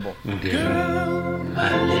Girl,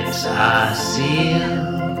 my lips are sealed.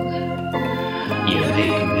 You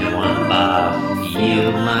make me want barf.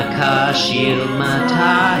 Yield my car, shield my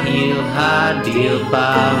tie, heel, high deal,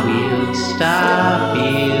 bar wheel, stop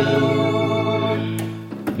you.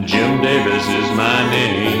 Jim Davis is my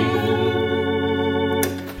name.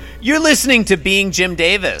 You're listening to Being Jim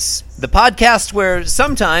Davis, the podcast where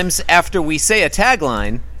sometimes, after we say a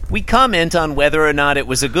tagline, we comment on whether or not it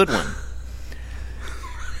was a good one.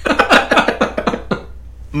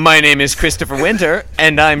 My name is Christopher Winter,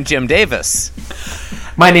 and I'm Jim Davis.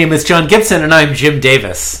 My name is John Gibson, and I'm Jim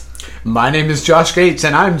Davis. My name is Josh Gates,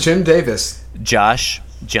 and I'm Jim Davis. Josh,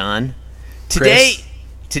 John. Today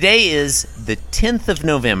is the 10th of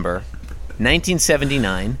November,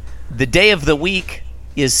 1979. The day of the week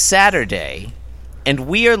is Saturday, and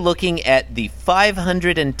we are looking at the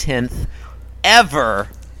 510th ever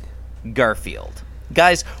Garfield.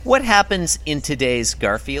 Guys, what happens in today's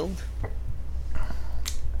Garfield?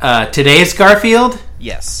 Today's Garfield?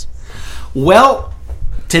 Yes. Well,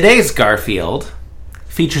 today's Garfield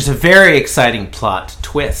features a very exciting plot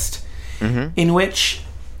twist in which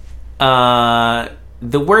the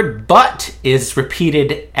word butt is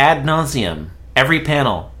repeated ad nauseum every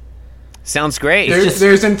panel. Sounds great.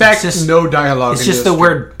 There's in fact no dialogue. It's just the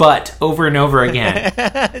word butt over and over again.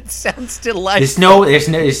 It sounds delightful.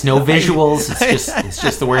 There's no visuals. It's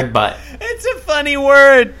just the word butt. It's a funny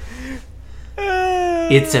word.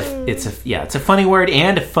 It's a funny word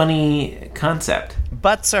and a funny concept.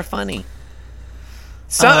 Butts are funny.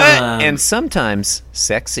 And sometimes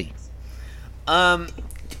sexy.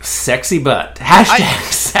 Sexy butt.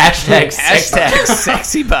 Hashtag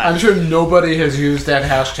sexy butt. I'm sure nobody has used that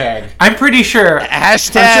hashtag. I'm pretty sure. I'm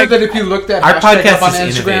sure that if you look that our hashtag podcast up on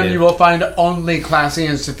is Instagram, innovative. you will find only classy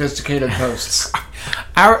and sophisticated posts.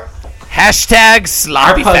 Our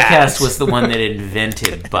sloppy podcast fat. was the one that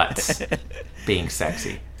invented butts being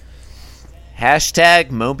sexy.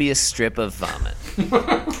 Mobius strip of vomit.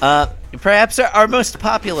 Perhaps our most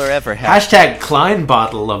popular ever. Hashtag Klein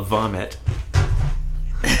bottle of vomit.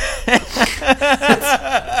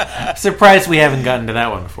 Surprised we haven't gotten to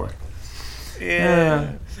that one before.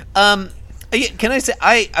 Yeah. Can I say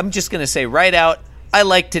I'm just going to say right out, I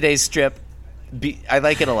like today's strip. I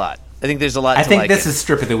like it a lot. I think there's a lot. I think this is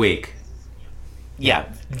strip of the week. Yeah,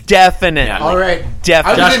 definitely. Yeah. All right.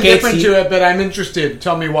 Definitely. I'm indifferent to it, but I'm interested.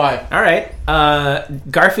 Tell me why. All right.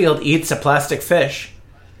 Garfield eats a plastic fish.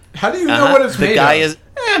 How do you know what it's made of?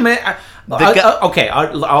 Okay,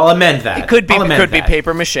 I'll amend that. It could be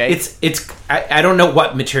paper mache. I don't know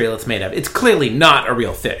what material it's made of. It's clearly not a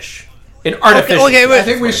real fish. An artificial. Okay, I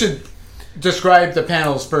think we should describe the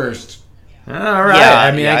panels first. All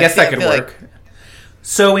right. Yeah, I guess that could feel work.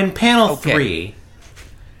 So in panel 3,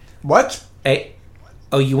 What?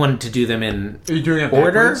 you wanted to do them in Are you doing it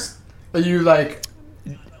order? backwards? Are you like...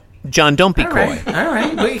 John, don't be coy. All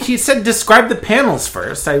right. Wait, he said describe the panels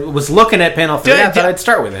first. I was looking at panel 3. I thought I'd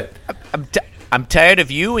start with it. I'm tired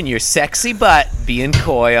of you and your sexy butt being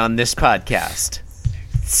coy on this podcast.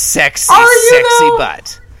 Sexy though?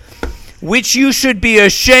 butt. Which you should be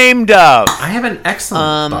ashamed of. I have an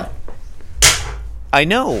excellent butt. I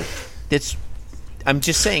know. I'm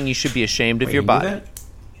just saying you should be ashamed of your butt.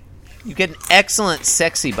 You get an excellent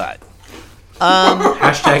sexy butt.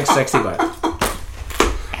 Hashtag sexy butt.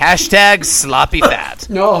 Hashtag sloppy fat.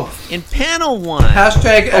 No. In panel 1.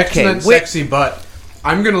 Hashtag excellent sexy butt.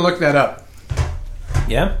 I'm going to look that up.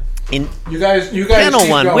 Yeah. In You guys panel keep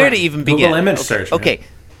 1, going. where to even begin? Google image search. Okay.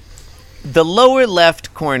 The lower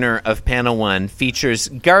left corner of panel 1 features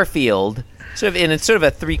Garfield, sort of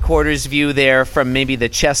a 3/4 view there from maybe the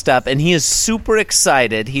chest up, and he is super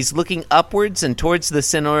excited. He's looking upwards and towards the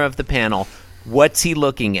center of the panel. What's he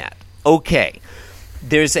looking at? Okay.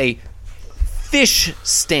 There's a fish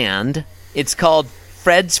stand. It's called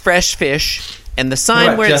Fred's Fresh Fish, and the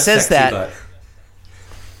sign where it says that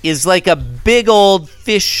is like a big old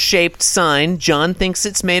fish-shaped sign. John thinks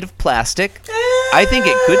it's made of plastic. I think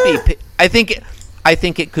it could be. I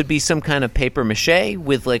think it could be some kind of paper mache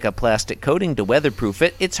with like a plastic coating to weatherproof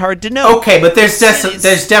it. It's hard to know. Okay, but there's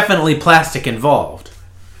definitely plastic involved.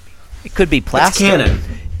 It could be plastic. It's canon.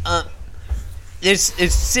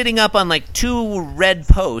 It's sitting up on like 2 red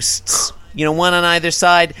posts, one on either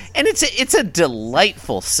side, and it's a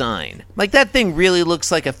delightful sign. Like that thing really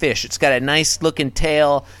looks like a fish. It's got a nice looking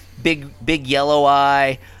tail, big yellow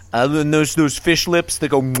eye. And those fish lips that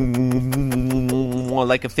go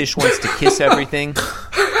like a fish wants to kiss everything.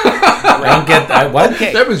 I don't get that. What?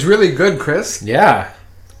 Okay. That was really good, Chris. Yeah.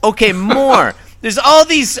 Okay, more. There's all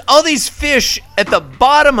these fish at the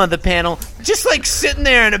bottom of the panel, just like sitting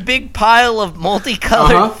there in a big pile of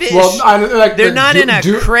multicolored fish. Well, they're not in a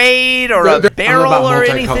crate or a barrel or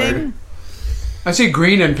anything. I see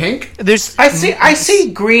green and pink. I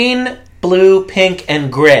see green, blue, pink,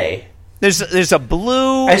 and gray. There's a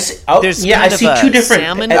blue. I see two different.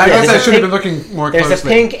 Salmon. I guess I should have been looking more closely. There's a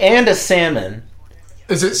pink and a salmon.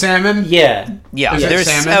 Is it salmon? Yeah. Yeah, Is it there's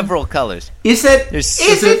salmon? several colors. Is it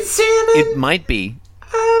salmon? It might be.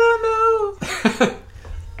 I don't know.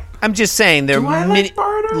 I'm just saying they're barter?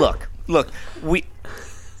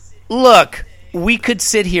 Look, we could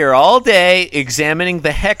sit here all day examining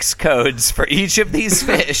the hex codes for each of these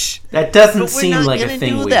fish. That doesn't But we're seem not like a gonna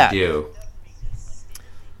thing do we that. do.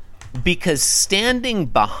 Because standing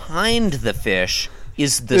behind the fish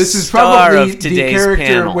is the This is star probably of the today's character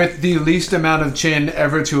panel. with the least amount of chin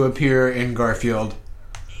ever to appear in Garfield.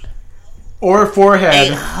 Or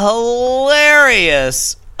forehead. a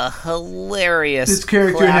hilarious This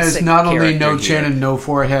character has classic not only no character chin here. and no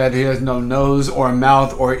forehead, he has no nose or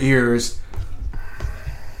mouth or ears.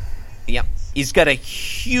 Yep. He's got a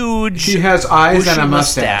huge He has eyes and bushy a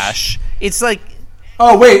mustache. It's like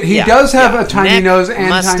Oh, wait, he Yeah, does have yeah. a tiny Neck, nose and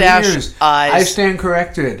mustache, tiny ears. eyes. I stand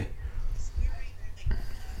corrected.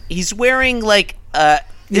 he's wearing like is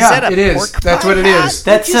Yeah, that a it is. pork That's pie what it hat? is.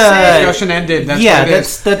 That's Discussion ended. That's yeah, what it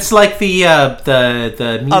is. that's like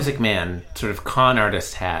the Music Man sort of con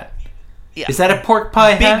artist hat. Yeah. Is that a pork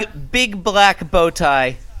pie hat? Big black bow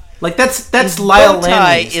tie. Like that's His Lyle bow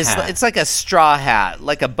tie Landry's is hat. it's like a straw hat,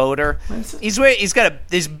 like a boater. is it? He's got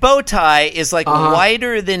his bow tie is like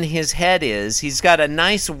wider than his head is. He's got a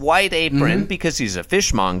nice white apron because he's a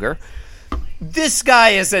fishmonger. This guy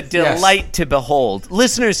is a delight to behold.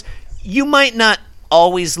 Listeners, you might not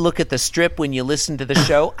always look at the strip when you listen to the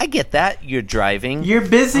show. I get that. You're driving. You're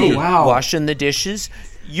busy. Oh, wow. Washing the dishes.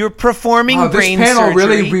 You're performing This brain panel surgery.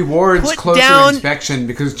 really rewards Put closer down, inspection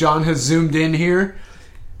because John has zoomed in here.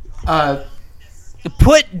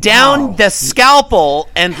 Put down the scalpel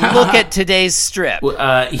and look at today's strip.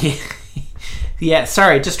 Yeah,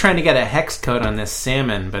 sorry, just trying to get a hex code on this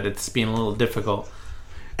salmon, but it's been a little difficult.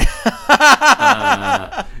 Do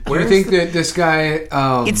you think that this guy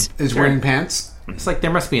is wearing pants? It's like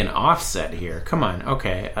there must be an offset here. Come on,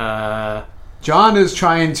 okay. John is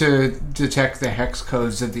trying to detect the hex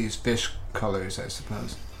codes of these fish colors, I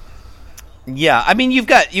suppose. Yeah, I mean you've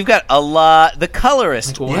got a lot. The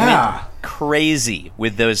colorist Yeah. went crazy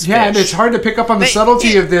with those Yeah, fish. and it's hard to pick up on the They-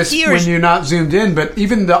 subtlety of this he or when she- you're not zoomed in, but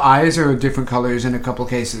even the eyes are different colors in a couple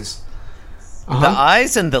cases. The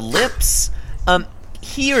eyes and the lips.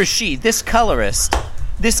 He or she, this colorist,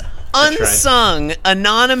 this unsung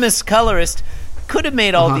anonymous colorist, could have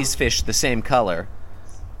made all these fish the same color,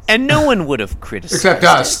 and no one would have criticized. Except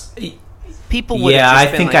us. it. People would. Yeah, have I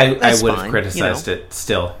just been think like, I "That's would have fine," criticized you know? it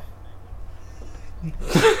still.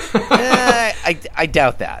 I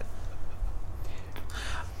doubt that.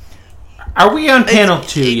 Are we on panel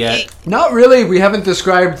 2 yet? Not really. We haven't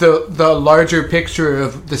described the larger picture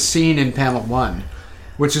of the scene in panel 1,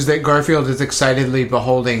 which is that Garfield is excitedly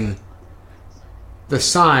beholding the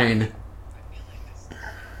sign.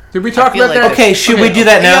 Did we talk feel about like that? Okay, should we do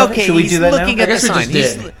that now? Okay, Should we he's do that looking now? at I guess the we sign.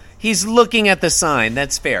 just did. He's looking at the sign.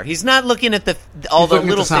 That's fair. He's not looking at all the looking at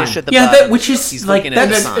little the sign. fish at the Yeah, bottom. which is He's like looking at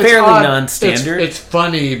the that's sign. fairly odd. non-standard. It's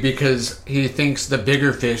funny because he thinks the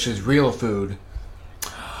bigger fish is real food.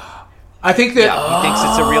 I think that Yeah, he thinks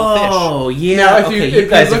it's a real fish. Oh yeah. now, if Okay, you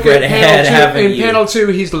guys look have read at ahead, panel haven't 2, in you? panel 2,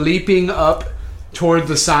 he's leaping up toward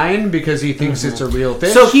the sign because he thinks it's a real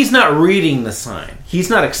fish. So he's not reading the sign. He's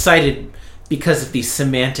not excited because of the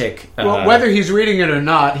semantic well, whether he's reading it or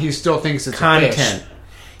not, he still thinks it's a content. fish.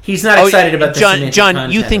 He's not excited about the semantic John,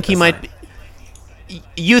 content you think of the he might? sign.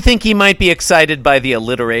 You think he might be excited by the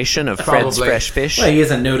alliteration of Fred's Probably. fresh fish? Well, he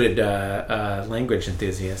is a noted language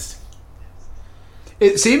enthusiast.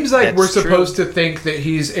 It seems like That's we're true. supposed to think that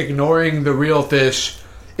he's ignoring the real fish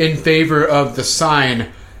in favor of the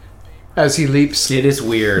sign as he leaps. It is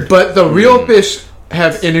weird. But the real fish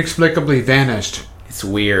have inexplicably vanished. It's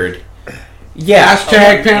weird. Yeah.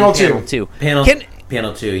 Hashtag panel In 2. two.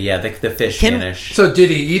 Panel 2. Yeah, the fish Can- vanish. So did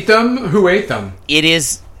he eat them? Who ate them? It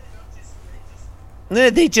is.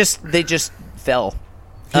 They just fell.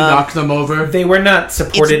 He knocked them over. They were not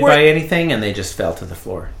supported It's wor- by anything, and they just fell to the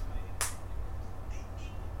floor.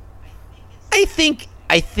 I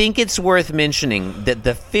think it's worth mentioning that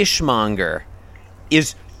the fishmonger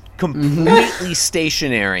is completely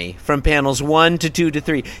stationary from panels 1 to 2 to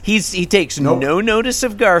 3. He takes no notice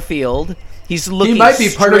of Garfield. He's looking He might be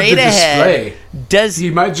part of the straight ahead. display. Does He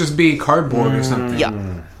might just be cardboard or something. Yeah.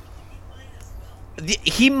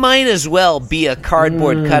 he might as well be a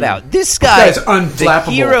cardboard cutout. This guy's This guy's the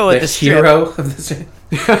unflappable. hero of the strip. hero of the strip.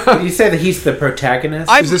 You say that he's the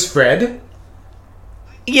protagonist? Is this Fred?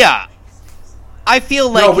 Yeah. I feel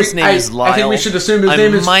like No, his name is Lyle. I think we should assume his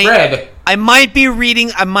name is Fred. I might be reading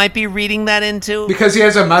that into Because he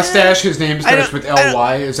has a mustache, his name starts don't- with I don't-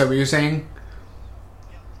 L-Y. Is that what you're saying?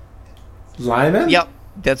 Lyman? Yep,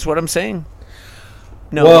 that's what I'm saying.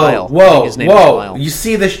 No, Whoa, Lyle. I think whoa, his name is whoa! Lyle. You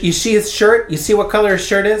see his shirt? You see what color his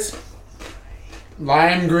shirt is?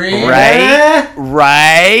 Lime green? Right?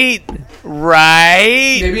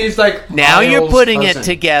 Right? Maybe he's like Now you're Lyle's putting cousin. it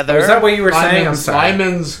together. Is that what you were saying? I'm sorry.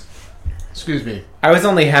 Lyman's... Excuse me. I was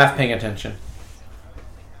only half paying attention.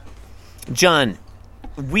 John,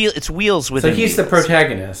 it's wheels So within he's the wheels.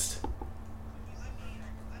 protagonist.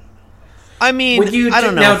 I mean, Would you I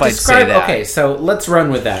don't know now if I'd describe? say that. Okay, so let's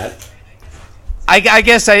run with that. I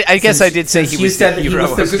guess I did say since he you was said the that he hero.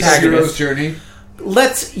 was the Is this protagonist. hero's journey?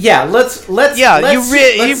 Let's Yeah, let's-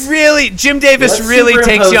 Jim Davis let's really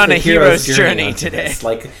takes superimpose you on the a hero's journey onto today. this.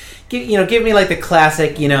 Like, give me like the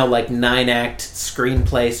classic, like 9-act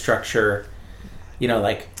screenplay structure.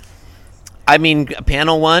 Like I mean,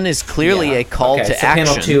 panel 1 is clearly a call to so action.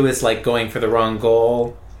 Panel 2 is like going for the wrong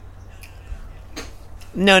goal.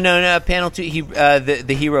 No. Panel 2,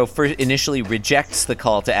 the hero first initially rejects the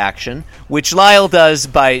call to action, which Lyle does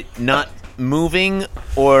by not moving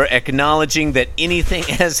or acknowledging that anything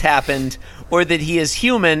has happened, or that he is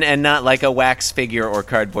human and not like a wax figure or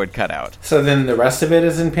cardboard cutout. So then the rest of it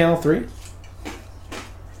is in panel 3.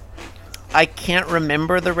 I can't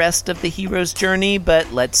remember the rest of the hero's journey,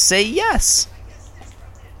 but let's say yes.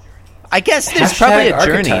 I guess there's probably a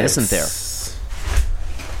journey, isn't there?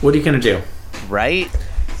 What are you gonna do? Right?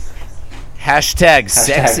 Hashtag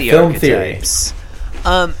sexy film archetypes.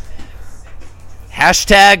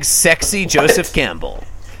 Hashtag sexy Joseph Campbell.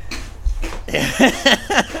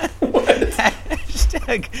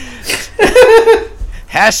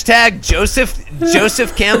 Hashtag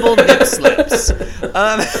Joseph Campbell nip slips.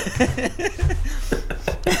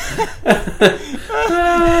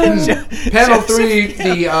 Panel 3,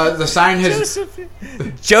 the sign has...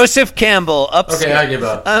 Joseph Campbell upstairs. Okay, I give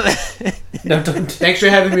up. No, don't. Thanks for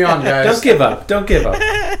having me on, guys. Don't give up. Don't give up.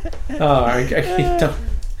 Oh, I don't.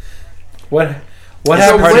 What It's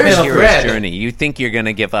happened part to of his panel hero's 3? Fred? journey. You think you're going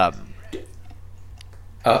to give up.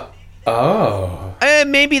 Oh.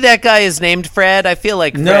 Maybe that guy is named Fred. I feel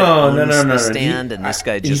like Fred No. owns the stand, and this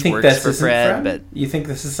guy You just think works this for isn't Fred. But you think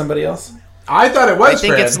this is somebody else? I thought it was I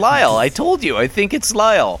think Fred. it's Lyle. I told you. I think it's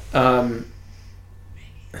Lyle.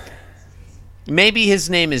 Maybe his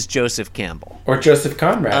name is Joseph Campbell. Or Joseph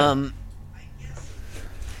Conrad?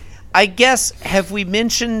 I guess, have we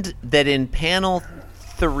mentioned that in panel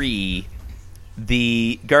 3,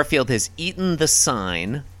 the Garfield has eaten the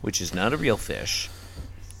sign, which is not a real fish,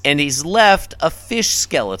 and he's left a fish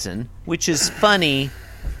skeleton, which is funny.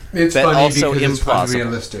 It's but funny also because it's implausible.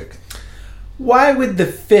 unrealistic. Why would the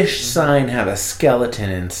fish sign have a skeleton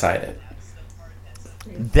inside it?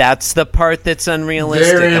 That's the part that's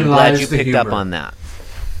unrealistic. Therein I'm glad lies you the picked up humor. on that.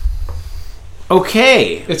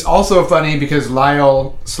 Okay. It's also funny because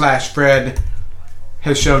Lyle/Fred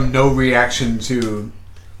has shown no reaction to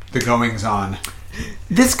the goings-on.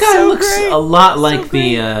 This guy So looks great. a lot like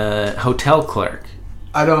great. the hotel clerk.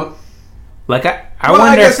 I don't... Like, I Well,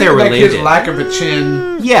 wonder guess if they're like related. his lack of a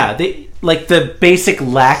chin. Yeah, like the basic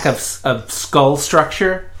lack of skull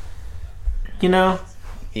structure. Yeah.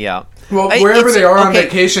 Well, wherever they are on okay.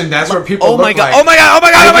 vacation, that's what people Oh look my god! like. Oh my god! Oh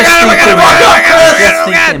my god! Oh my god! Oh my god! Oh my god! Oh my god! I Oh just my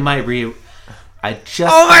think god! they might Oh my think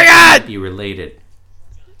they God! might be related.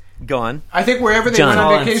 Go on. I think wherever they John. went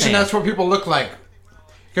All on I'm vacation, saying. that's what people look like.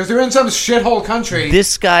 Because they're in some shithole country.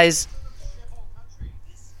 This guy's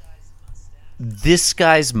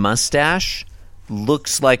mustache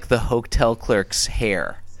looks like the hotel clerk's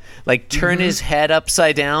hair. Like, turn his head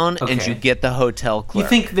upside down, and Okay. you get the hotel clerk. You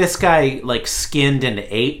think this guy like skinned and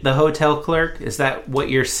ate the hotel clerk? Is that what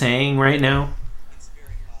you're saying right now?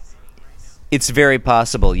 It's very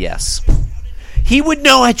possible, yes. He would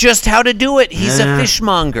know just how to do it. He's a Yeah.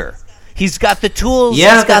 fishmonger. He's got the tools.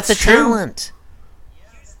 Yeah, He's got that's the true. talent.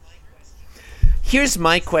 Here's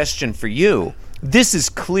my question for you. This is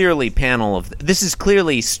clearly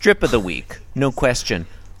strip of the week, no question.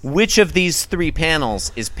 Which of these 3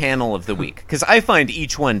 panels is panel of the week? Because I find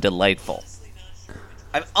each one delightful.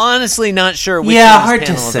 I'm honestly not sure which Yeah, one is hard to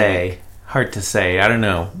panel of the week. say. Hard to say. I don't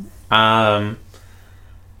know. I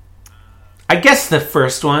guess the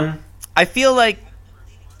first one. I feel like,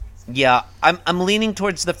 yeah, I'm leaning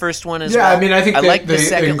towards the first one as yeah, well. I mean, I think like the the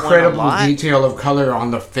second incredible one a lot. detail of color on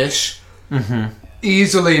the fish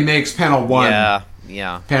easily makes panel 1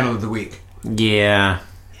 Yeah. panel of the week. Yeah.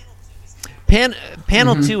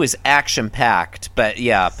 Panel 2 is action-packed, but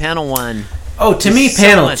yeah, panel 1... Oh, to me, so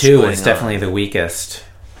panel much 2 going is definitely the weakest.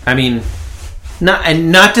 I mean,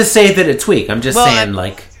 not to say that it's weak. I'm just saying,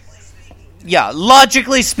 like... Yeah,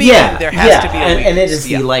 logically speaking, there has to be a weakness. And it is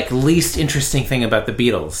the, like, least interesting thing about the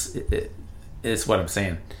Beatles, is what I'm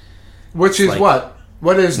saying. Which is like, what?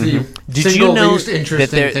 What is the Did single you know least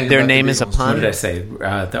interesting that thing their about name the is a Beatles? pun? What did I say?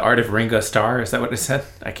 The Art of Ringo Starr? Is that what it said?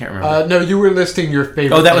 I can't remember. No, you were listing your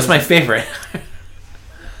favorite. Oh, that was my favorite.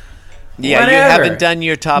 Yeah, Whatever. you haven't done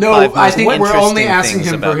your top No, 5 most I think we're interesting only asking things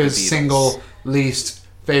him about for the his Beatles. single least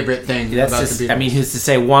favorite thing That's about just, the Beatles. I mean, who's to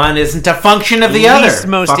say one isn't a function of the least other?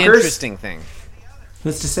 most fuckers? interesting thing.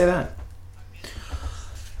 Who's to say that?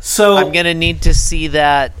 So I'm going to need to see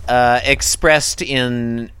that expressed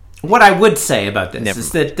in... what I would say about this Never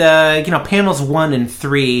is that panels 1 and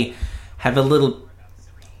 3 have a little.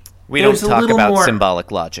 We don't There's a talk little about more-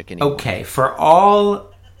 symbolic logic anymore. Okay, for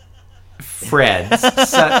all Freds,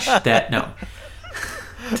 such that no,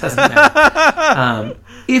 doesn't matter.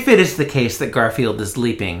 If it is the case that Garfield is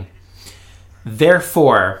leaping,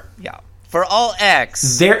 therefore, Yeah. For all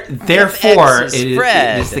X... therefore, X is it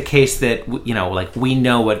Fred. is the case that like we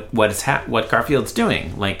know what Garfield's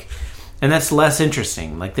doing, like, and that's less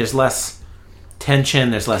interesting. Like, there's less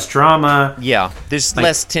tension, there's less drama. Yeah, there's Like-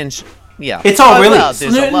 less tension. Yeah. It's all Oh, well, released.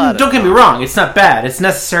 there's a lot Don't of... get me wrong; it's not bad. It's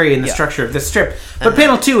necessary in the Yeah. structure of this strip. But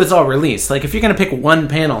panel 2 is all released. Like, if you're going to pick one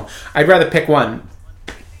panel, I'd rather pick one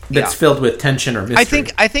that's Yeah. filled with tension or mystery. I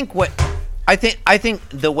think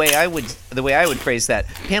the way I would phrase that,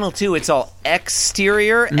 panel 2, it's all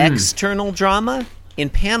exterior, external drama. In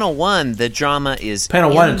panel 1, the drama is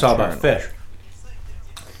panel 1, it's all internal. about fish.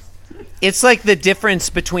 It's like the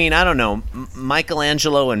difference between, I don't know,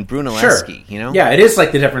 Michelangelo and Brunelleschi, you know? Yeah, it is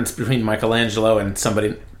like the difference between Michelangelo and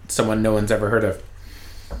someone no one's ever heard of.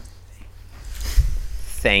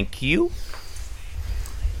 Thank you.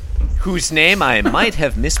 Whose name I might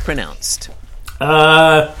have mispronounced.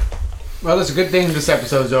 Well, it's a good thing this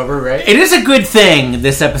episode's over, right? It is a good thing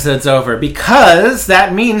this episode's over, because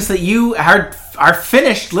that means that you are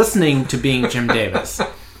finished listening to Being Jim Davis.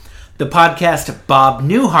 The podcast Bob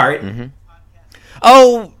Newhart. Mm-hmm.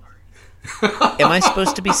 Oh, am I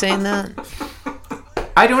supposed to be saying that?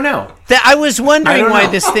 I don't know. I was wondering I don't why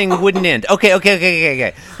know. this thing wouldn't end. Okay.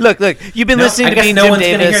 Look. You've been listening I to guess Being no Jim one's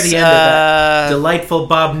going to hear Davis. the end of that delightful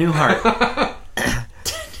Bob Newhart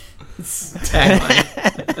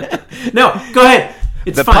tagline. No, go ahead.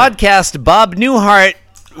 It's The fine. podcast Bob Newhart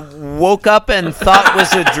woke up and thought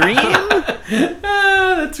was a dream.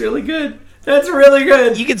 That's really good. That's really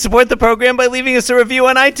good. You can support the program by leaving us a review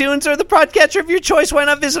on iTunes or the podcatcher of your choice. Why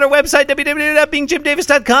not visit our website,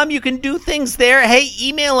 www.beingjimdavis.com. You can do things there. Hey,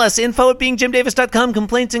 email us, info@beingjimdavis.com.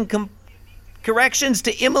 Complaints and corrections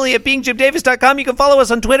to Emily at beingjimdavis.com. You can follow us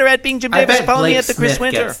on Twitter at I beingjimdavis. bet Follow me Blake at the Chris Smith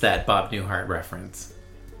Winter. gets that Bob Newhart reference.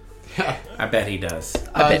 I bet he does. You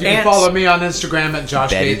can And- follow me on Instagram at Josh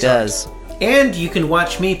Bet he Gates. does. And you can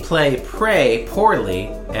watch me play Prey poorly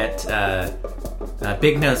at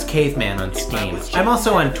Big Nose Caveman on Steam. I'm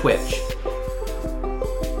also on Twitch.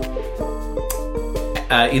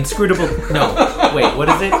 Inscrutable. No, wait, what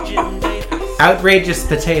is it? Outrageous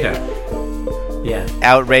Potato. Yeah.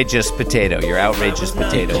 Outrageous Potato. Your Outrageous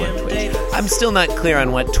Potato on Twitch. I'm still not clear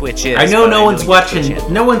on what Twitch is. I know but no one's you watching. Twitch it.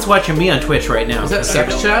 No one's watching me on Twitch right now. Is that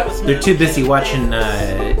sex chat? They're too busy watching.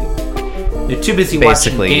 They're too busy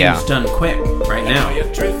Basically, watching Games yeah. Done Quick right now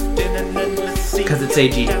because it's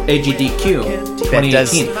AGDQ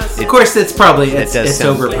 2018. Of course, it's probably it's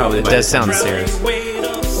over probably. It by does the time sound this serious.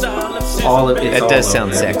 airs. All of it's That all does over.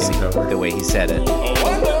 sound sexy. Everything's over. The way he said it.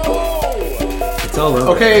 It's all over.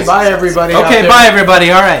 Okay, bye everybody. out Okay, there. bye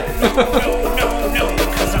everybody. All right.